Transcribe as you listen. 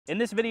In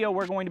this video,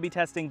 we're going to be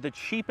testing the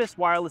cheapest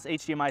wireless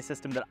HDMI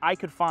system that I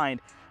could find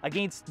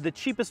against the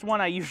cheapest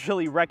one I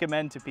usually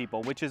recommend to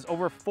people, which is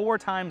over 4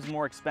 times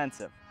more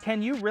expensive.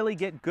 Can you really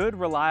get good,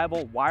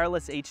 reliable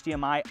wireless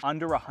HDMI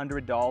under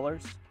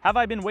 $100? Have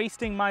I been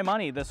wasting my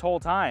money this whole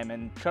time,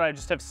 and could I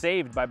just have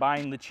saved by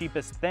buying the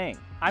cheapest thing?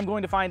 I'm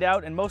going to find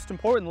out, and most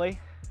importantly,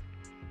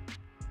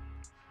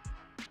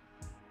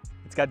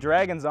 it's got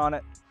dragons on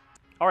it.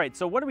 All right,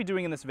 so what are we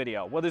doing in this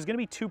video? Well, there's gonna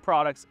be 2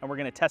 products and we're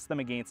gonna test them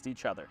against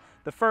each other.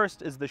 The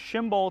first is the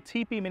Shimbol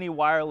TP Mini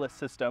wireless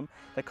system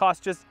that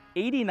costs just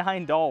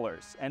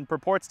 $89 and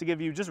purports to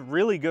give you just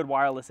really good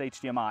wireless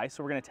HDMI,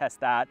 so we're gonna test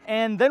that.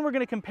 And then we're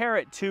gonna compare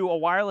it to a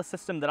wireless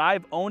system that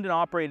I've owned and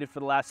operated for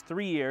the last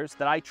 3 years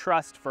that I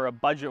trust for a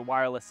budget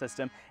wireless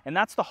system, and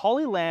that's the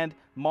Hollyland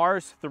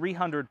Mars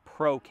 300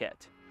 Pro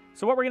kit.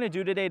 So what we're gonna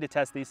do today to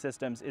test these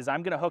systems is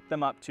I'm gonna hook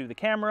them up to the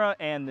camera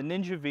and the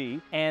Ninja V,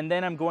 and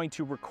then I'm going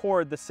to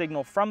record the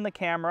signal from the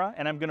camera,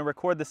 and I'm gonna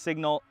record the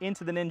signal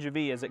into the Ninja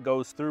V as it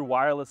goes through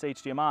wireless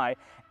HDMI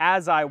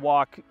as I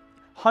walk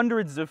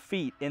hundreds of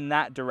feet in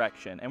that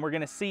direction. And we're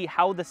gonna see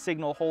how the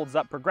signal holds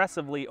up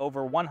progressively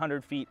over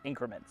 100 feet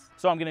increments.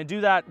 So I'm gonna do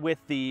that with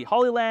the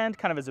Hollyland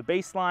kind of as a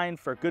baseline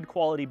for good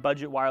quality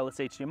budget wireless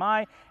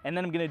HDMI, and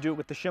then I'm gonna do it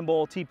with the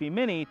Shimbol TP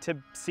Mini to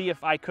see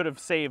if I could have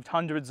saved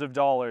hundreds of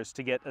dollars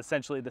to get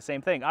essentially the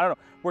same thing. I don't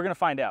know, we're gonna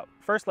find out.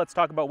 First, let's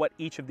talk about what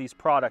each of these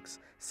products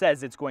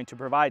says it's going to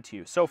provide to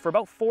you. So for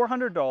about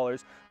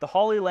 $400, the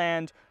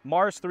Hollyland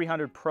Mars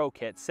 300 Pro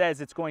kit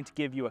says it's going to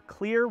give you a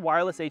clear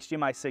wireless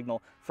HDMI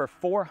signal for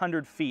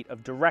 400 feet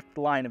of direct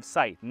line of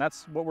sight. And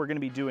that's what we're gonna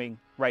be doing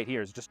right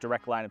here, is just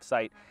direct line of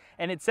sight.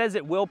 And it says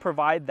it will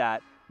provide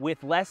that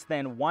with less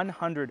than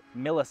 100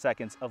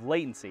 milliseconds of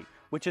latency,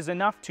 which is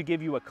enough to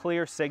give you a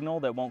clear signal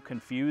that won't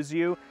confuse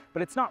you,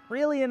 but it's not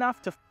really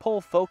enough to pull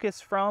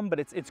focus from, but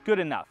it's good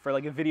enough for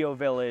like a video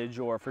village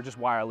or for just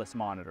wireless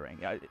monitoring.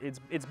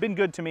 It's been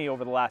good to me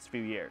over the last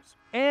few years.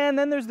 And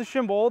then there's the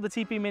Shimbol, the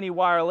TP Mini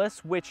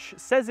wireless, which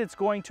says it's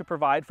going to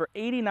provide for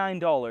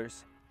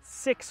 $89,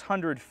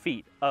 600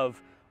 feet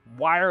of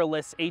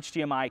wireless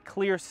HDMI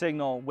clear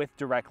signal with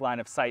direct line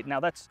of sight. Now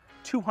that's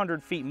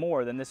 200 feet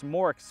more than this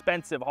more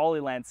expensive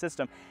Hollyland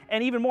system.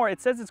 And even more, it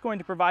says it's going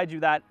to provide you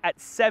that at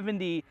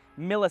 70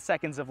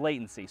 milliseconds of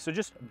latency. So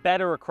just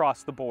better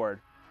across the board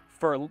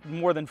for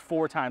more than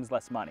 4 times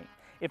less money.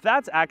 If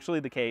that's actually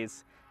the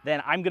case,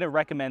 then I'm gonna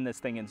recommend this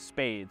thing in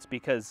spades,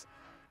 because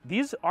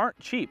these aren't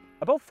cheap.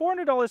 About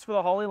 $400 for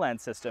the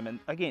Hollyland system, and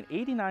again,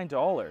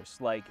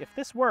 $89. Like, if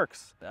this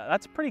works,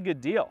 that's a pretty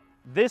good deal.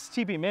 This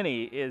TP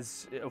Mini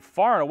is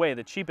far and away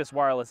the cheapest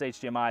wireless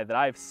HDMI that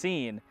I've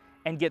seen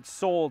and gets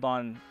sold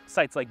on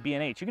sites like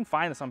B&H. You can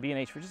find this on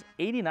B&H for just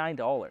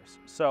 $89.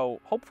 So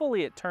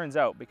hopefully it turns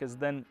out, because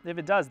then if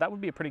it does, that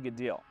would be a pretty good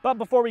deal. But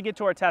before we get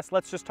to our test,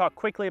 let's just talk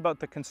quickly about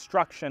the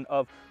construction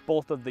of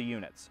both of the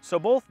units. So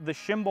both the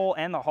Shimbol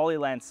and the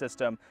Hollyland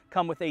system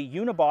come with a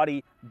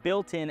unibody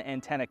built-in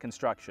antenna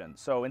construction.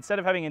 So instead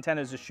of having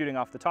antennas just shooting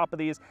off the top of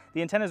these,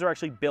 the antennas are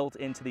actually built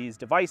into these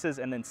devices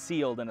and then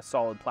sealed in a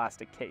solid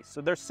plastic case. So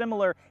they're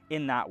similar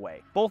in that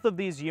way. Both of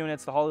these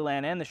units, the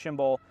Hollyland and the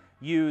Shimbol,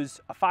 use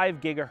a 5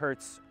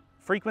 gigahertz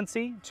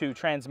frequency to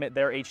transmit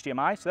their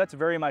HDMI, so that's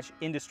very much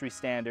industry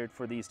standard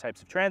for these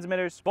types of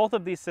transmitters. Both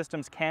of these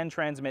systems can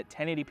transmit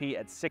 1080p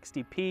at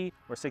 60p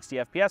or 60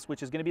 FPS,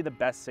 which is going to be the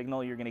best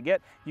signal you're going to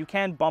get. You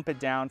can bump it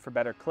down for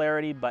better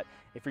clarity, but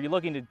if you're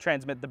looking to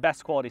transmit the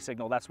best quality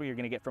signal, that's what you're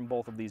going to get from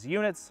both of these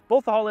units.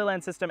 Both the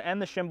Hollyland system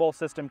and the Shimbol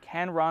system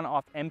can run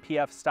off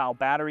MPF style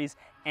batteries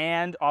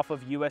and off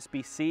of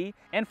USB-C.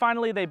 And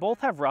finally, they both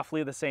have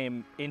roughly the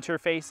same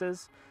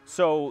interfaces.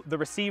 So the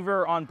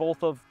receiver on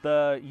both of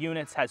the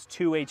units has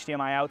 2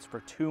 HDMI outs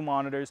for 2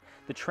 monitors.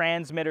 The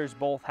transmitters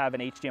both have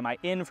an HDMI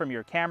in from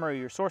your camera or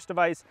your source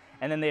device,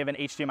 and then they have an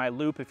HDMI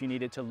loop if you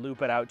needed to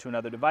loop it out to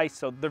another device.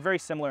 So they're very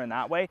similar in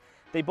that way.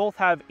 They both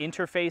have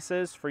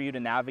interfaces for you to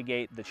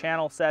navigate the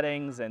channel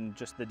settings and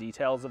just the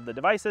details of the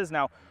devices.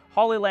 Now,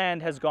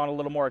 Hollyland has gone a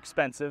little more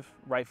expensive,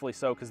 rightfully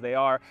so, because they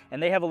are,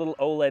 and they have a little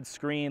OLED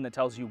screen that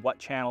tells you what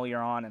channel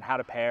you're on and how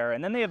to pair.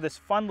 And then they have this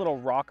fun little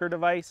rocker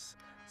device.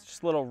 It's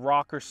just a little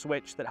rocker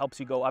switch that helps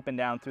you go up and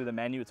down through the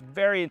menu. It's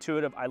very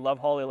intuitive. I love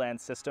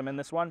Hollyland's system in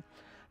this one.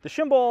 The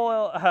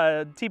Shimbol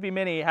TP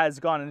Mini has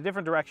gone in a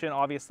different direction,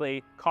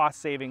 obviously cost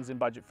savings and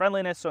budget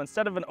friendliness. So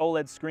instead of an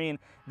OLED screen,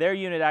 their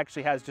unit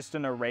actually has just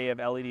an array of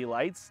LED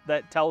lights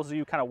that tells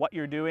you kind of what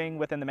you're doing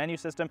within the menu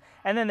system.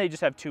 And then they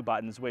just have 2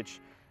 buttons, which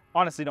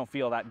honestly don't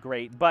feel that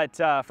great. But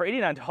for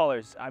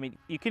 $89, I mean,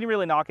 you can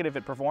really knock it if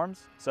it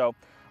performs. So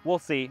we'll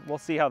see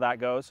how that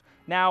goes.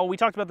 Now, we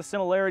talked about the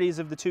similarities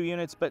of the 2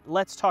 units, but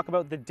let's talk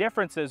about the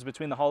differences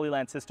between the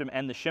Hollyland system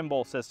and the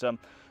Shimbol system.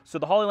 So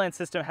the Hollyland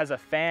system has a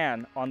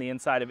fan on the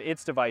inside of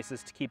its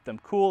devices to keep them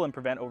cool and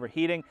prevent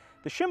overheating.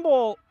 The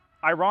Shimbol,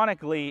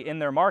 ironically, in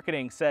their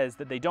marketing says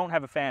that they don't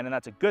have a fan, and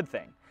that's a good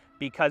thing,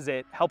 because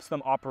it helps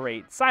them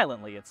operate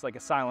silently. It's like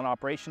a silent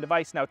operation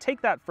device. Now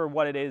take that for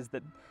what it is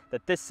that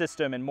this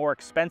system and more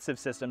expensive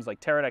systems like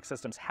Teradek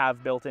systems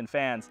have built-in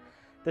fans.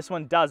 This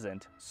one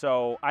doesn't,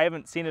 so I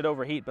haven't seen it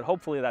overheat, but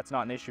hopefully that's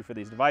not an issue for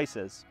these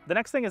devices. The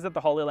next thing is that the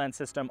HoloLens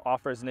system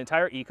offers an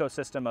entire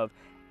ecosystem of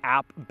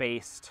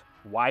app-based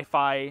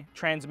Wi-Fi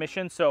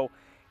transmission. So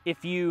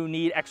if you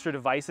need extra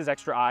devices,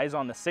 extra eyes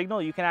on the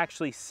signal, you can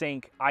actually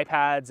sync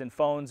iPads and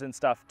phones and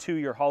stuff to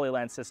your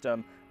HoloLens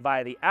system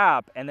via the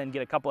app and then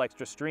get a couple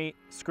extra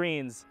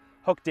screens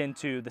hooked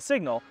into the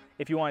signal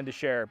if you wanted to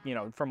share,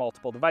 for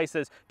multiple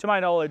devices. To my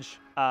knowledge,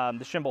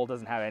 the Shimbol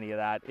doesn't have any of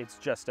that. It's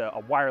just a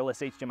wireless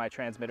HDMI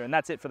transmitter, and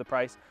that's it for the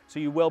price. So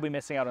you will be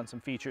missing out on some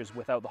features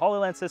without the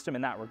HoloLens system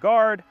in that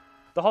regard.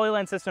 The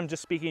HoloLens system,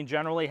 just speaking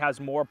generally,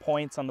 has more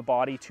points on the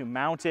body to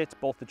mount it,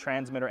 both the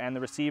transmitter and the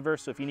receiver.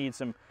 So if you need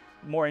some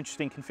more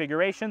interesting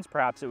configurations,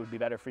 perhaps it would be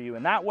better for you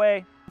in that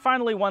way.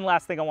 Finally, one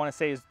last thing I want to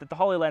say is that the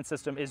HoloLens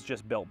system is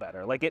just built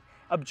better. Like, it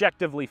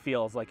objectively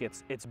feels like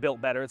it's built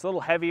better. It's a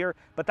little heavier,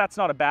 but that's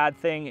not a bad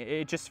thing.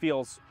 It just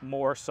feels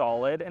more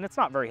solid, and it's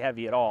not very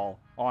heavy at all,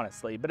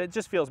 honestly, but it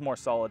just feels more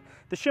solid.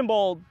 The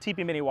Shimbol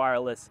TP Mini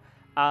Wireless,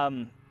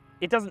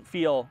 it doesn't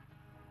feel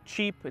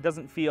cheap. It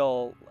doesn't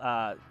feel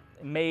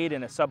made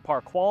in a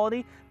subpar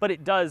quality, but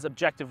it does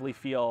objectively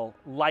feel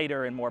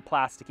lighter and more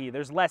plasticky.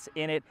 There's less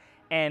in it,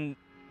 and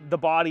the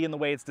body and the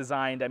way it's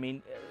designed, I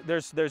mean,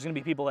 there's going to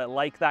be people that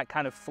like that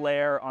kind of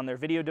flair on their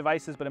video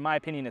devices, but in my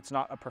opinion, it's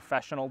not a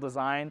professional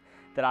design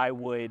that I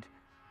would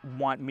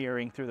want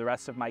mirroring through the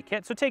rest of my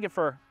kit. So take it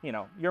for,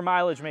 your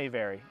mileage may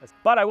vary.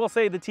 But I will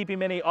say the TP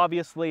Mini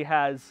obviously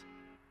has,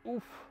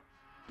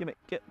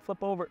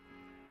 flip over.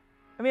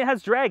 I mean, it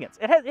has dragons.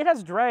 It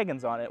has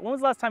dragons on it. When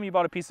was the last time you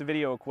bought a piece of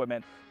video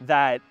equipment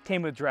that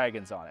came with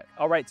dragons on it?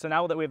 All right, so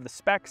now that we have the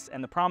specs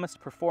and the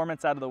promised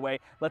performance out of the way,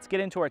 let's get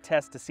into our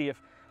test to see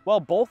if, well,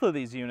 both of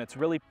these units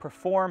really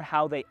perform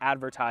how they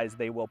advertise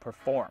they will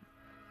perform.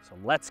 So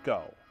let's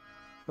go.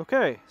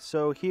 Okay,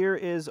 so here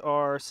is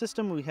our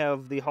system. We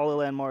have the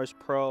HoloLens Mars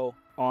Pro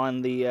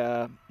on the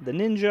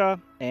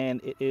Ninja,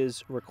 and it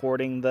is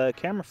recording the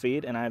camera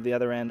feed, and I have the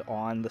other end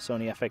on the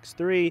Sony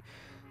FX3.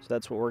 So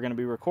that's what we're going to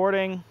be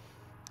recording,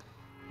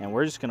 and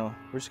we're just gonna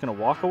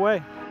walk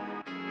away.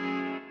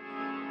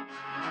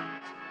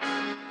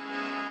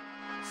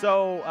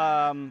 So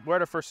we're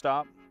at our first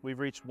stop. We've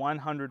reached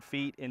 100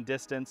 feet in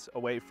distance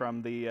away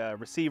from the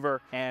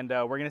receiver, and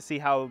we're gonna see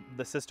how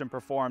the system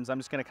performs. I'm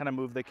just gonna kind of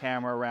move the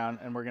camera around,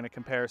 and we're gonna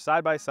compare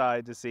side by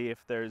side to see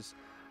if there's,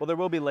 well, there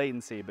will be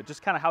latency, but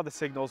just kind of how the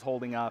signal's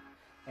holding up,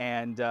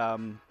 and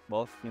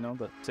well, if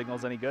the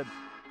signal's any good.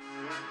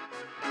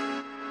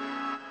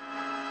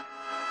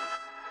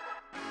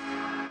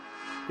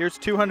 Here's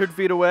 200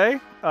 feet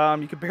away.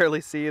 You can barely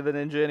see the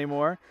Ninja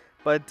anymore,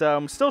 but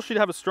still should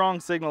have a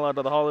strong signal out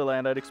of the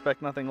HoloLens. I'd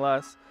expect nothing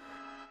less.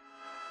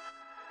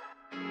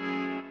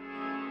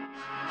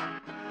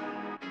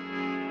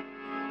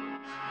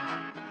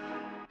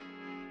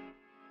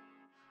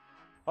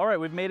 All right,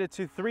 we've made it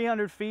to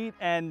 300 feet,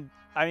 and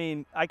I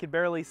mean, I could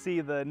barely see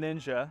the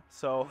Ninja,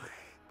 so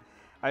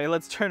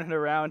let's turn it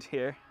around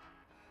here.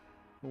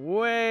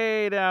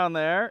 Way down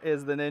there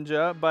is the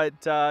Ninja,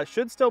 but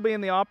should still be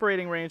in the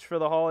operating range for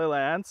the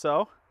HoloLens,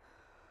 so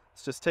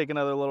let's just take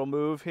another little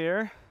move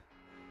here.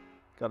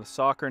 Got a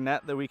soccer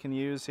net that we can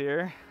use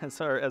here as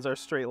our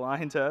straight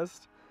line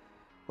test.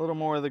 A little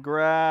more of the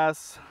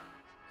grass.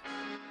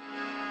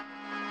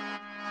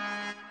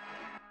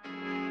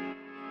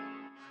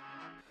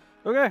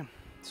 Okay,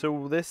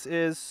 so this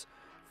is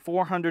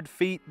 400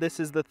 feet.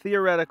 This is the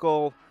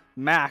theoretical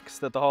max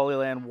that the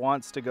HoloLens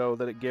wants to go,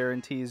 that it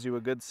guarantees you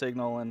a good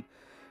signal and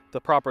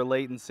the proper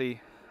latency.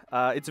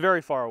 It's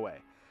very far away.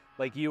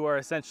 Like, you are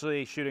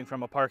essentially shooting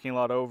from a parking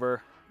lot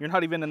over. You're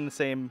not even in the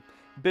same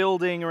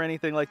building or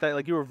anything like that.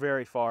 Like, you are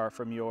very far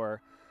from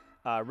your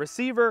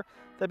receiver.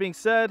 That being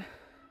said,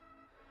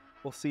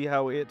 we'll see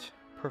how it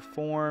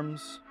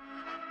performs.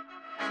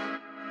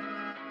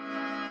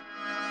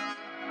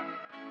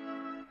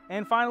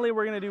 And finally,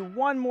 we're gonna do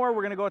one more.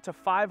 We're gonna go up to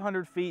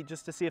 500 feet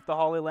just to see if the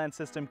HoloLens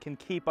system can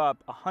keep up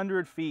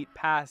 100 feet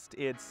past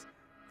its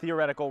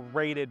theoretical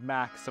rated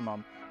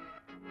maximum.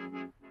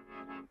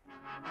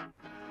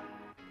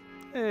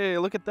 Hey,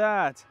 look at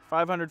that.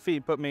 500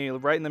 feet put me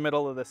right in the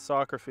middle of this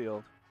soccer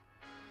field.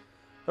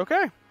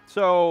 Okay,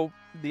 so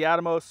the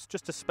Atomos,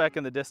 just a speck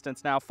in the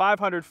distance now,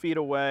 500 feet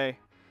away,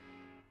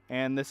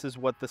 and this is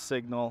what the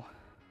signal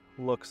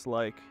looks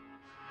like.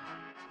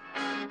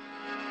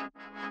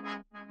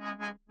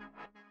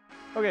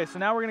 Okay, so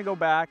now we're gonna go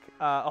back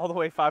all the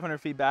way 500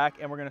 feet back,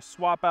 and we're gonna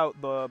swap out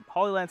the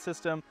HoloLens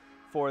system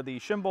for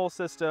the Shimbol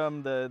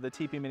system, the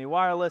TP Mini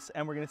Wireless,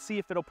 and we're gonna see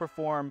if it'll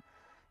perform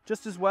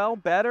just as well,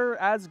 better,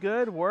 as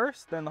good,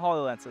 worse than the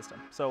HoloLens system.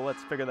 So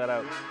let's figure that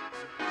out.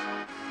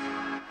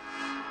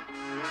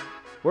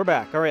 We're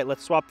back. All right,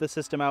 let's swap the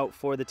system out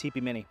for the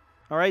TP Mini.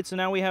 All right, so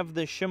now we have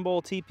the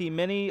Shimbol TP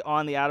Mini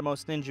on the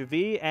Atomos Ninja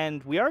V,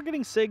 and we are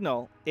getting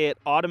signal. It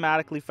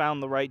automatically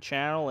found the right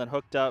channel and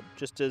hooked up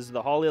just as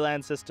the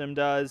HoloLens system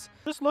does.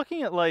 Just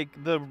looking at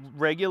like the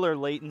regular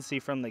latency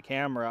from the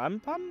camera,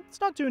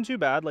 it's not doing too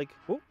bad. Like,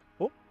 whoa,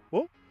 whoa,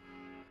 whoa.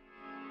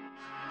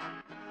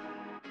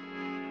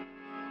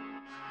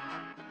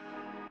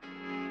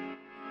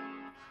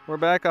 We're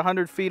back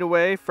 100 feet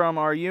away from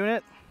our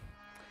unit,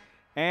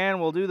 and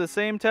we'll do the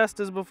same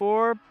test as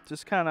before,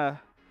 just kind of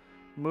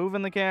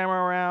moving the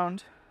camera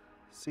around,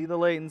 see the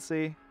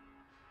latency,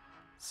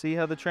 see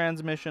how the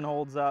transmission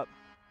holds up.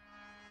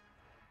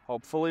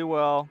 Hopefully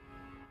well.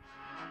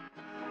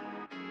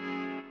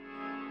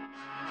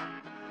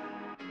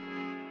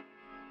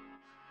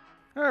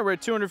 All right, we're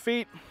at 200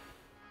 feet,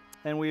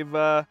 and we've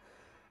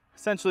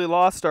essentially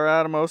lost our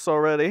Atomos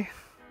already,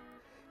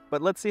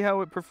 but let's see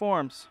how it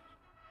performs.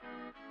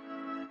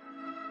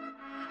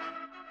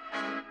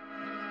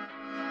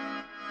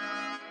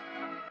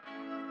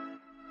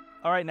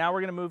 All right, now we're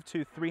gonna move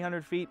to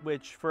 300 feet,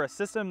 which for a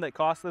system that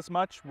costs this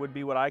much would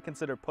be what I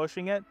consider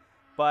pushing it.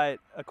 But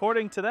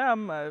according to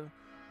them,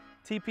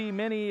 TP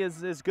Mini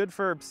is good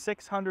for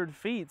 600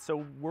 feet,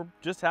 so we're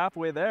just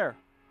halfway there.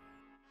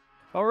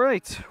 All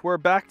right, we're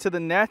back to the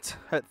net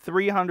at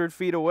 300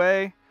 feet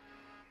away.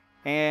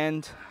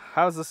 And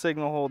how's the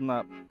signal holding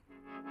up?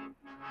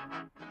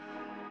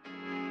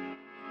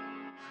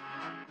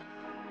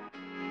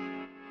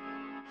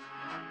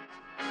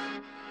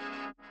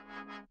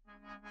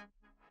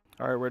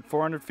 All right, we're at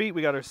 400 feet.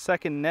 We got our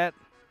second net.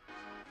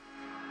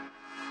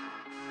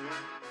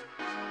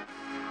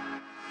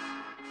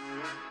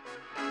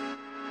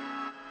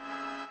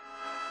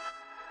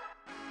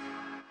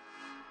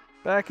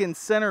 Back in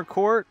center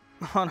court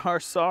on our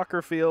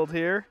soccer field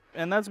here.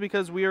 And that's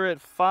because we are at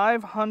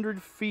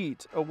 500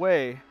 feet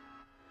away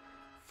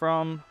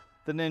from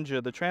the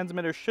Ninja. The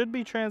transmitter should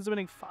be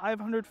transmitting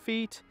 500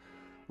 feet,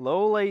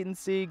 low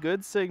latency,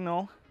 good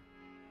signal.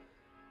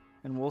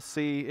 And we'll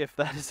see if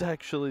that is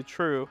actually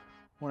true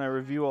when I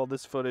review all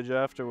this footage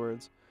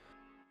afterwards.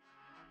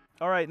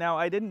 All right, now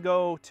I didn't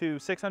go to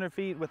 600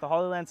 feet with the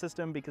Hollyland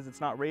system because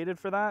it's not rated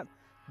for that,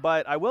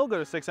 but I will go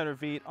to 600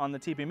 feet on the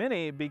TP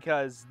Mini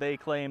because they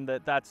claim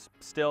that that's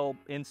still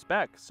in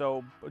spec.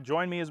 So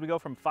join me as we go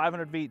from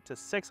 500 feet to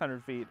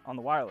 600 feet on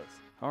the wireless.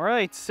 All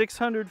right,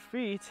 600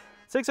 feet.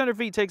 600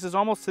 feet takes us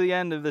almost to the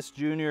end of this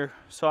junior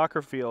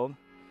soccer field.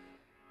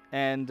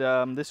 And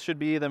this should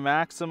be the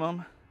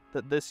maximum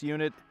that this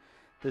unit,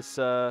 this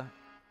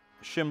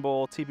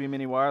Shimbol TP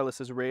Mini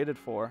wireless is rated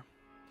for.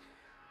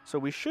 So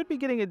we should be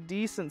getting a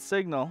decent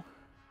signal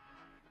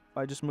if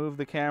I just move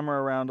the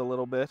camera around a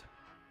little bit.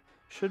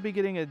 Should be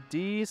getting a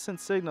decent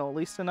signal, at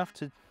least enough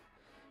to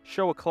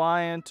show a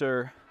client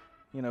or,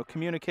 you know,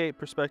 communicate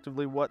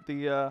prospectively what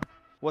the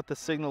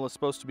signal is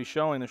supposed to be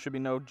showing. There should be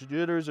no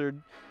jitters or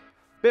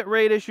bit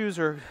rate issues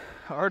or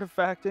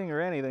artifacting or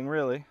anything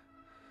really.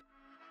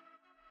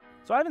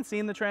 So I haven't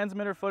seen the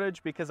transmitter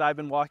footage because I've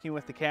been walking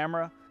with the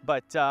camera,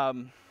 but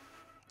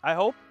I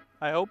hope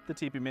the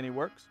TP Mini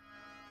works.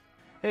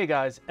 Hey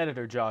guys,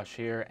 Editor Josh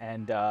here,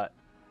 and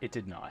it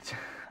did not.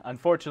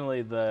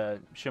 Unfortunately, the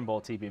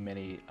Shimbol TP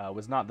Mini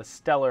was not the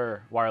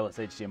stellar wireless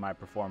HDMI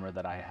performer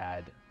that I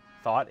had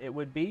thought it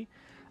would be.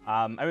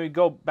 I mean,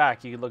 go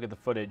back, you can look at the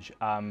footage.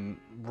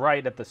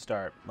 Right at the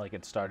start, like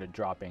it started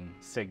dropping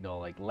signal,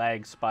 like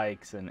lag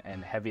spikes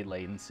and heavy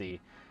latency.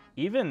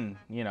 Even,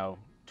 you know,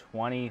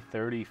 20,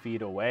 30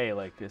 feet away,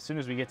 like as soon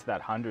as we get to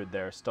that 100,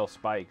 there are still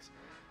spikes.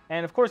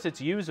 And of course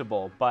it's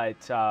usable, but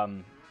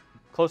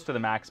close to the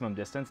maximum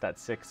distance, that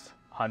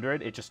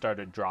 600, it just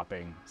started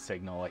dropping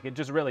signal. Like it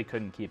just really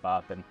couldn't keep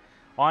up. And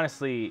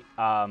honestly,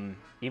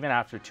 even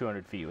after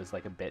 200 feet, it was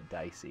like a bit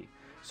dicey.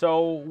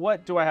 So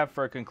what do I have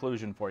for a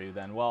conclusion for you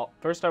then? Well,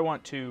 first I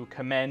want to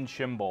commend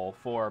Shimbol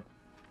for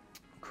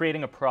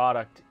creating a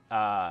product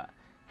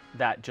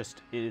that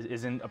just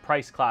is in a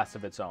price class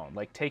of its own.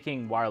 Like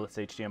taking wireless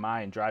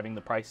HDMI and driving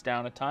the price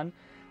down a ton.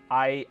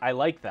 I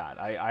like that.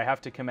 I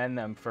have to commend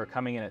them for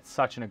coming in at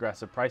such an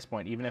aggressive price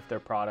point, even if their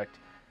product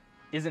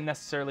isn't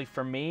necessarily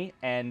for me.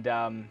 And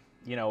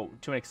you know,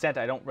 to an extent,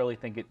 I don't really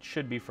think it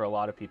should be for a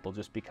lot of people,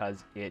 just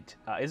because it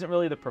isn't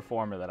really the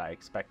performer that I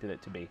expected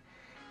it to be.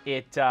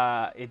 It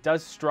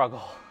does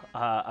struggle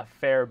a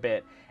fair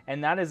bit,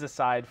 and that is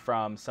aside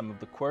from some of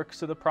the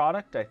quirks of the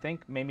product. I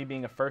think maybe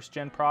being a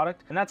first-gen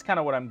product, and that's kind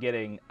of what I'm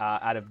getting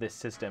out of this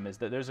system, is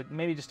that there's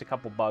maybe just a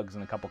couple bugs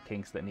and a couple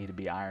kinks that need to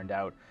be ironed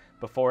out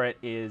before it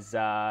is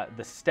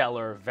the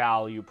stellar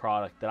value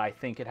product that I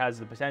think it has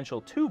the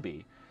potential to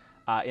be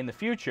in the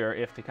future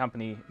if the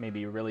company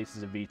maybe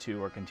releases a V2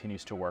 or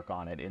continues to work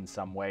on it in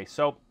some way.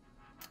 So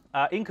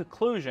in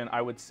conclusion,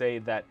 I would say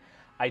that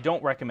I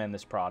don't recommend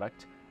this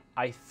product.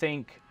 I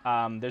think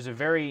there's a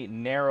very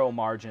narrow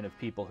margin of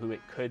people who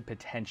it could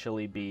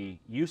potentially be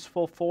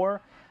useful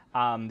for.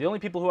 The only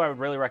people who I would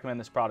really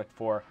recommend this product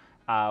for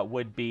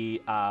would be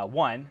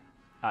one,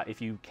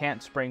 if you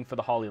can't spring for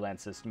the Hollyland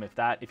system.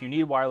 If you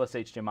need wireless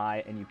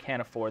HDMI and you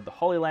can't afford the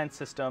Hollyland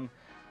system,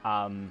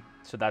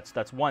 so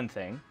that's one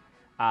thing.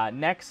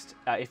 Next,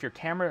 if your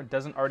camera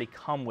doesn't already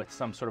come with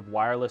some sort of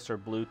wireless or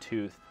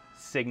Bluetooth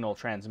signal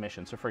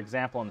transmission. So for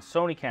example, on the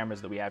Sony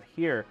cameras that we have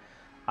here,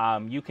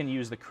 you can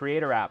use the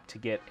Creator app to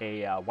get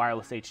a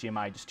wireless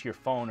HDMI just to your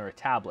phone or a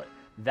tablet.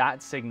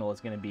 That signal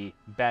is going to be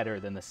better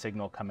than the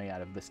signal coming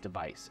out of this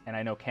device. And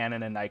I know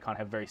Canon and Nikon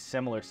have very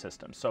similar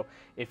systems. So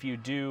if you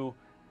do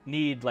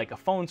need like a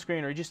phone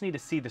screen, or you just need to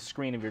see the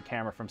screen of your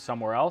camera from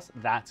somewhere else,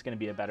 that's going to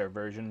be a better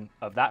version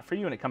of that for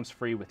you, and it comes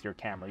free with your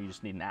camera. You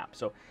just need an app.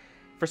 So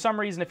for some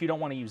reason, if you don't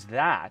want to use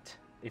that,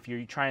 if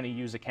you're trying to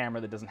use a camera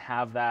that doesn't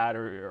have that,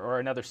 or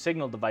another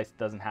signal device that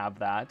doesn't have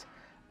that,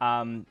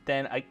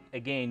 then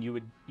again, you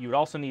would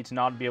also need to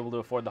not be able to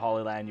afford the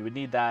Hollyland. You would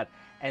need that,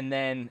 and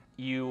then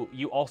you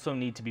also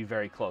need to be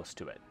very close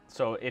to it.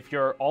 So if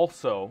you're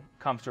also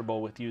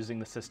comfortable with using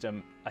the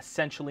system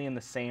essentially in the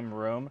same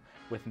room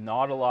with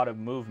not a lot of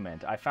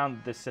movement, I found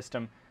that this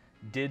system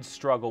did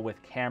struggle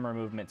with camera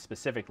movement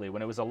specifically.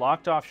 When it was a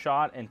locked off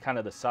shot and kind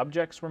of the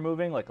subjects were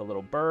moving, like a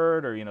little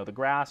bird or, you know, the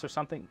grass or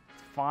something,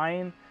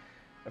 fine,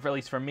 at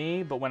least for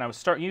me. But when I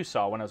was you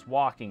saw when I was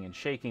walking and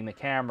shaking the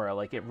camera,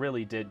 like it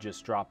really did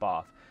just drop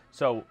off.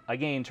 So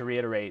again, to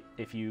reiterate,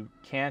 if you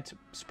can't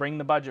spring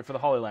the budget for the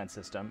Hollyland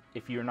system,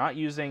 if you're not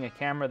using a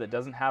camera that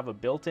doesn't have a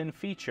built-in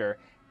feature,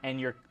 and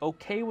you're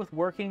okay with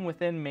working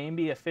within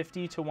maybe a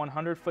 50 to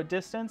 100 foot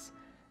distance,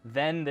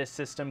 then this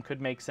system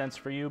could make sense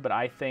for you. But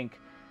I think,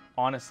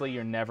 honestly,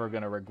 you're never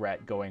going to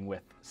regret going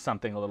with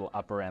something a little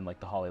upper end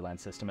like the Hollyland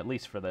system, at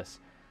least for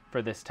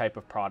this type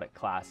of product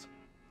class.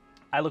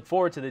 I look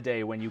forward to the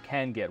day when you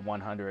can get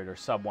 100 or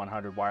sub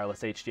 100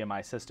 wireless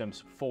HDMI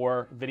systems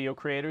for video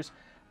creators.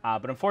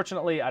 But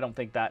unfortunately, I don't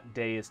think that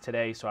day is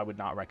today, so I would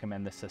not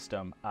recommend this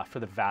system for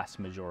the vast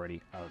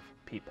majority of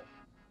people.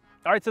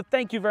 All right, so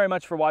thank you very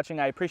much for watching.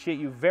 I appreciate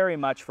you very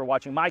much for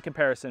watching my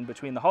comparison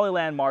between the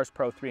Hollyland Mars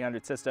Pro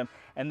 300 system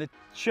and the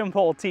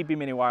Shimbol TP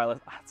Mini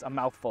Wireless. It's a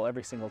mouthful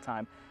every single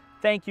time.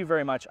 Thank you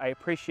very much. I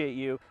appreciate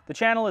you. The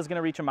channel is going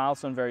to reach a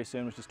milestone very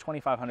soon, which is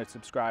 2,500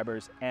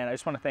 subscribers. And I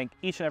just want to thank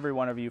each and every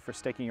one of you for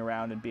sticking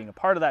around and being a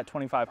part of that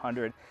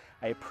 2,500.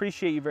 I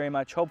appreciate you very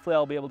much. Hopefully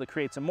I'll be able to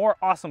create some more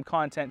awesome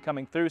content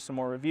coming through, some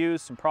more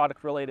reviews, some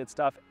product related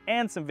stuff,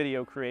 and some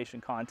video creation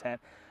content.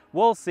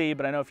 We'll see,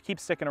 but I know if you keep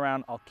sticking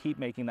around, I'll keep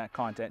making that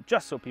content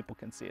just so people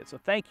can see it. So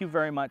thank you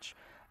very much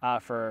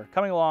for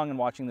coming along and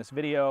watching this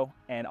video,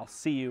 and I'll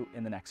see you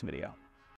in the next video.